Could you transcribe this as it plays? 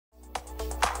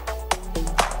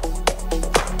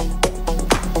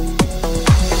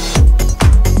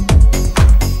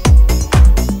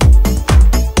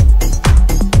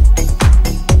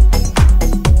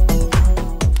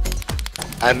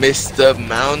I missed the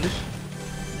mound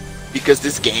because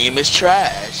this game is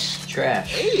trash.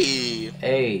 Trash. Hey.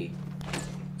 Hey.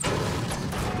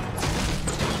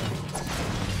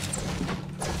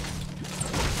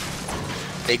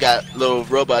 They got little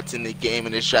robots in the game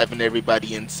and it's driving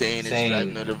everybody insane. It's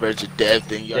driving to the verge of death,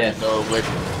 and you already know what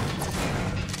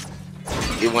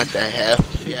it went to hell.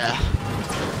 Yeah.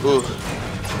 Ooh.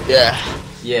 Yeah.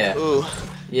 Yeah. Ooh.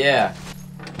 Yeah.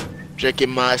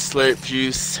 Drinking my slurp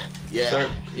juice. Yeah. Slurp.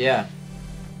 Yeah.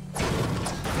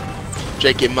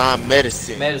 Drinking my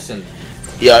medicine. Medicine.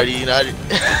 You already know it.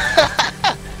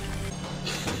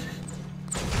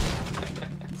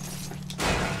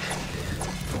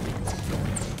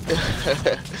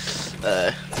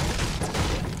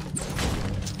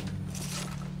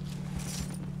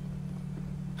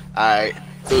 Alright.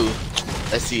 Ooh.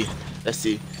 Let's see.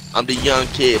 I'm the young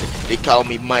kid. They call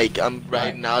me Mike. I'm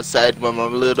riding outside with my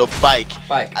little bike.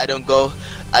 I don't go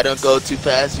too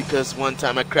fast because one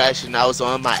time I crashed and I was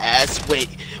on my ass.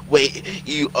 Wait,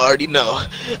 you already know.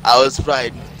 I was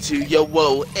riding to your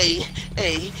whoa, hey,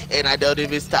 and I don't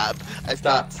even stop. I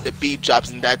stopped. The beat drops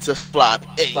and that's a flop.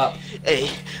 Hey,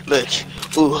 look,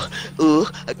 ooh,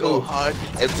 I go hard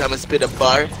every time I spit a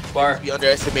bar. You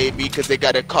underestimate me because they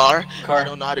got a car. I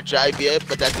don't know how to drive yet,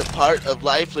 but that's a part of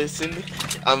life. Listen,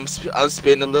 I'm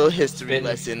spitting a little history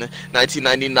lesson.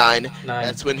 1999.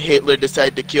 That's when Hitler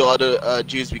decided to kill all the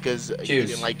Jews because he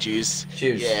didn't like Jews.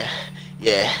 Yeah.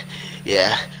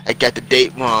 I got the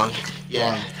date wrong.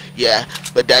 Yeah.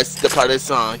 But that's the part of the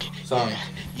song.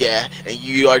 Yeah. And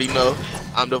you already know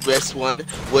I'm the best one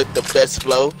with the best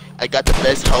flow. I got the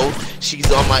best hoe.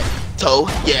 She's on my toe.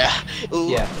 Yeah. Ooh.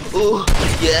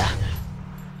 Yeah.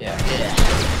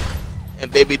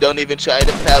 And baby, don't even try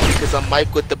to pal because I'm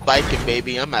Mike with the bike, and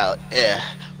baby, I'm out. Yeah.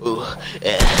 Ooh.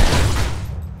 Yeah.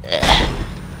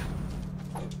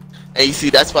 And you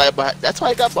see, that's why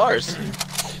I got bars.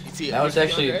 You see, that was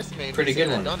actually a pretty good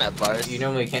one. Don't have bars. You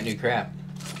normally can't do crap.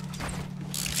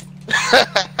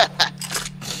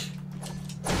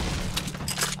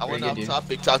 I went off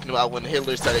topic talking about when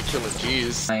Hitler started killing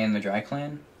Jews. I am the Dry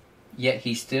Clan, yet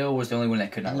he still was the only one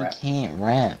that could not rap. You can't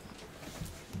rap.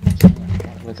 You can't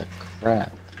rap with a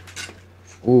crap.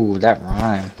 Ooh, that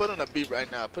rhyme. Put on a beat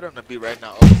right now.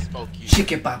 I'll smoke you.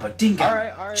 Chicken Baba Dinga.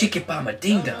 Alright. Chicken Baba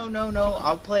Dinga. No.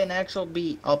 I'll play an actual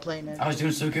beat. I was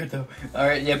doing so good though.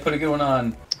 Alright, yeah, put a good one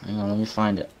on. Hang on, let me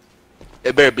find it.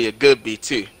 It better be a good beat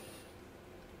too.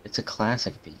 It's a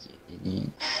classic beat.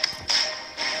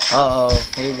 Uh-oh,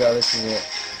 here you go, this is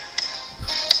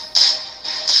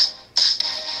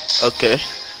it. Okay.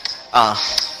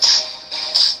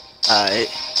 Alright.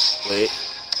 Wait.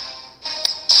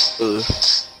 Ooh.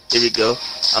 Here we go.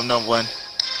 I'm number one.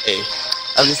 Hey.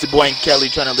 I'm just a boy in Kelly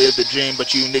trying to live the dream,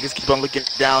 but you niggas keep on looking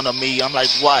down on me. I'm like,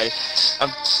 why?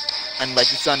 I'm like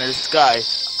the sun in the sky.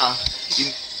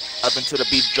 Up until the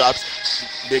beat drops,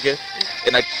 nigga.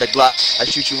 And I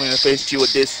shoot you in the face, you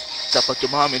with this. I fuck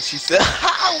your mom, and she said,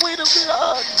 wait a minute.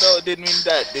 Oh, no, didn't mean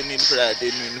that. Didn't mean for that.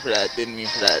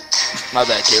 My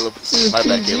bad, Caleb.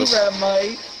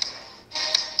 Mike.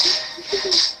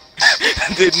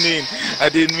 I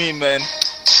didn't mean, man.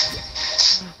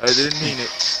 I didn't mean it.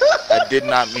 I did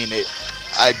not mean it.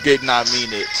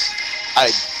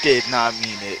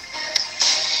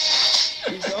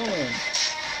 Keep going.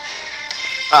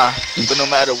 But no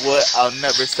matter what, I'll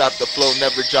never stop. The flow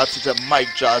never drops until the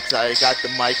mic drops. I got the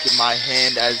mic in my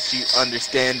hand, as you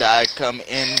understand. I come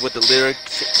in with the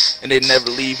lyrics, and they never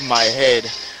leave my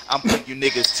head. I'm putting you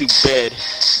niggas to bed.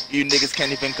 You niggas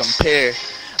can't even compare.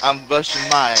 I'm brushing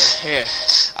my hair.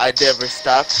 I never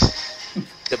stop.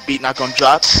 The beat not gonna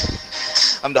drop.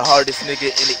 I'm the hardest nigga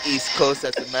in the East Coast,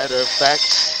 as a matter of fact.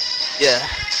 Yeah.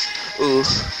 Ooh.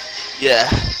 Yeah.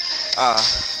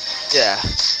 Yeah.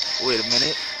 Wait a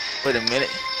minute.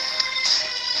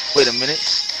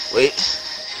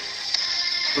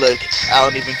 Look, I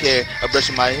don't even care. I'm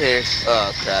brushing my hair.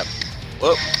 Oh, crap.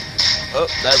 Oh,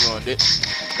 that ruined it.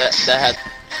 That had...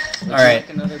 Alright.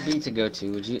 Another beat to go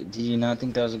to. Did you not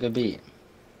think that was a good beat?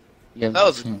 That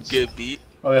was a good beat.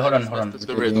 Oh, wait, hold on.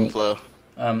 The rhythm flow.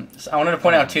 So I wanted to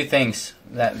point out two things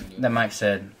that Mike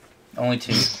said. Only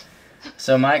two.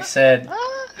 So Mike said...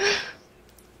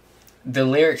 The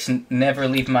lyrics never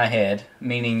leave my head,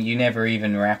 meaning you never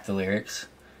even rap the lyrics.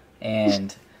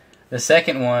 And the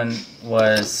second one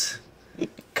was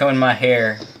combing my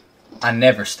hair, I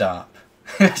never stop.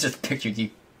 I just pictured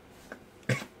you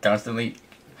constantly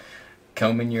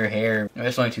combing your hair.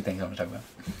 There's only two things I want to talk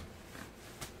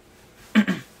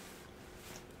about.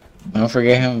 Don't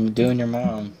forget him doing your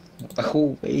mom.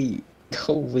 Oh wait,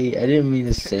 I didn't mean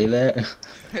to say that.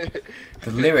 The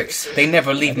lyrics, they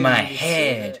never leave my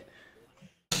head.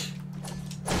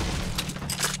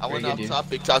 I went off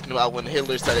topic talking about when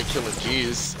Hitler started killing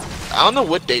Jews. I don't know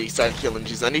what day he started killing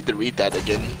Jews. I need to read that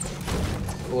again.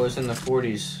 Well, it was in the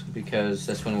 40s because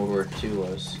that's when World War II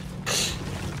was.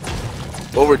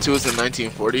 World War II was in the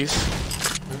 1940s?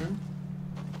 Mm-hmm.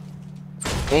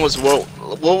 When was World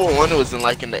War I was in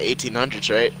like in the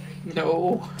 1800s, right?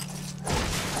 No.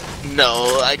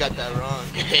 No, I got that wrong.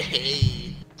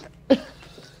 Hey.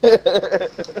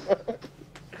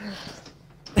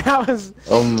 That was...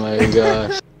 Oh my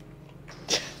gosh.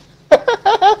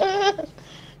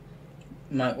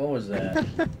 Mike, what was that?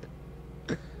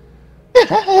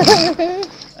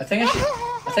 I think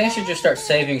I should just start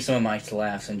saving some of Mike's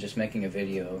laughs and just making a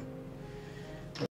video.